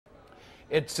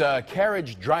It's a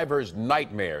carriage driver's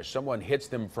nightmare. Someone hits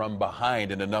them from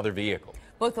behind in another vehicle.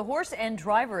 Both the horse and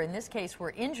driver in this case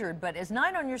were injured, but as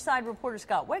 9 on Your Side reporter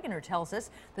Scott Wegener tells us,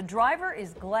 the driver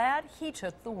is glad he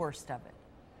took the worst of it.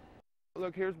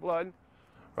 Look, here's blood.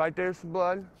 Right there's some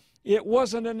blood. It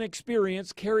wasn't an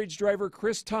experience carriage driver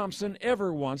Chris Thompson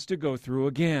ever wants to go through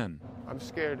again. I'm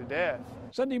scared to death.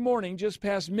 Sunday morning, just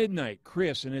past midnight,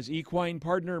 Chris and his equine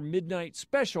partner Midnight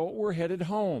Special were headed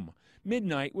home.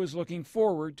 Midnight was looking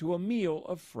forward to a meal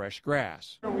of fresh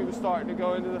grass. We were starting to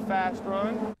go into the fast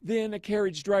run. Then a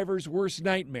carriage driver's worst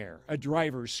nightmare. A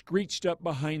driver screeched up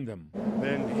behind them.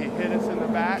 Then he hit us in the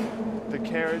back. The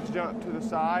carriage jumped to the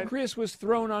side. Chris was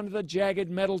thrown onto the jagged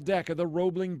metal deck of the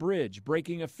Roebling Bridge,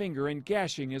 breaking a finger and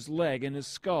gashing his leg and his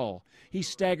skull. He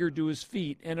staggered to his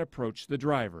feet and approached the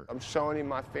driver. I'm showing him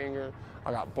my finger.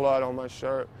 I got blood on my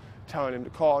shirt, telling him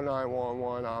to call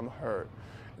 911. I'm hurt.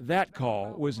 That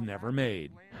call was never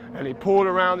made. And he pulled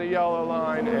around the yellow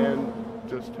line and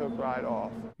just took right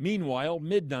off. Meanwhile,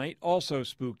 Midnight, also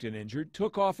spooked and injured,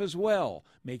 took off as well,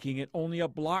 making it only a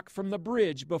block from the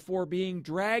bridge before being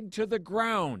dragged to the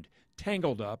ground,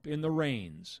 tangled up in the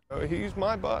reins. He's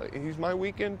my buddy. He's my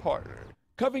weekend partner.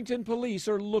 Covington police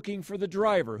are looking for the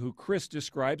driver, who Chris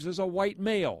describes as a white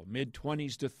male,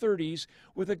 mid-20s to 30s,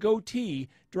 with a goatee,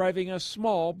 driving a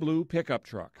small blue pickup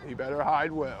truck. He better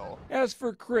hide well. As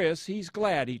for Chris, he's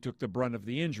glad he took the brunt of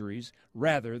the injuries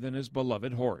rather than his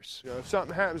beloved horse. If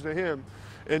something happens to him,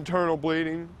 internal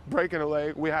bleeding, breaking a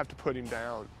leg, we have to put him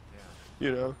down.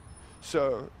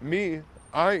 So me,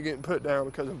 I ain't getting put down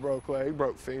because of broke leg,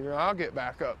 broke finger. I'll get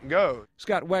back up and go.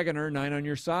 Scott Wegener, 9 on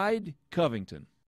Your Side, Covington.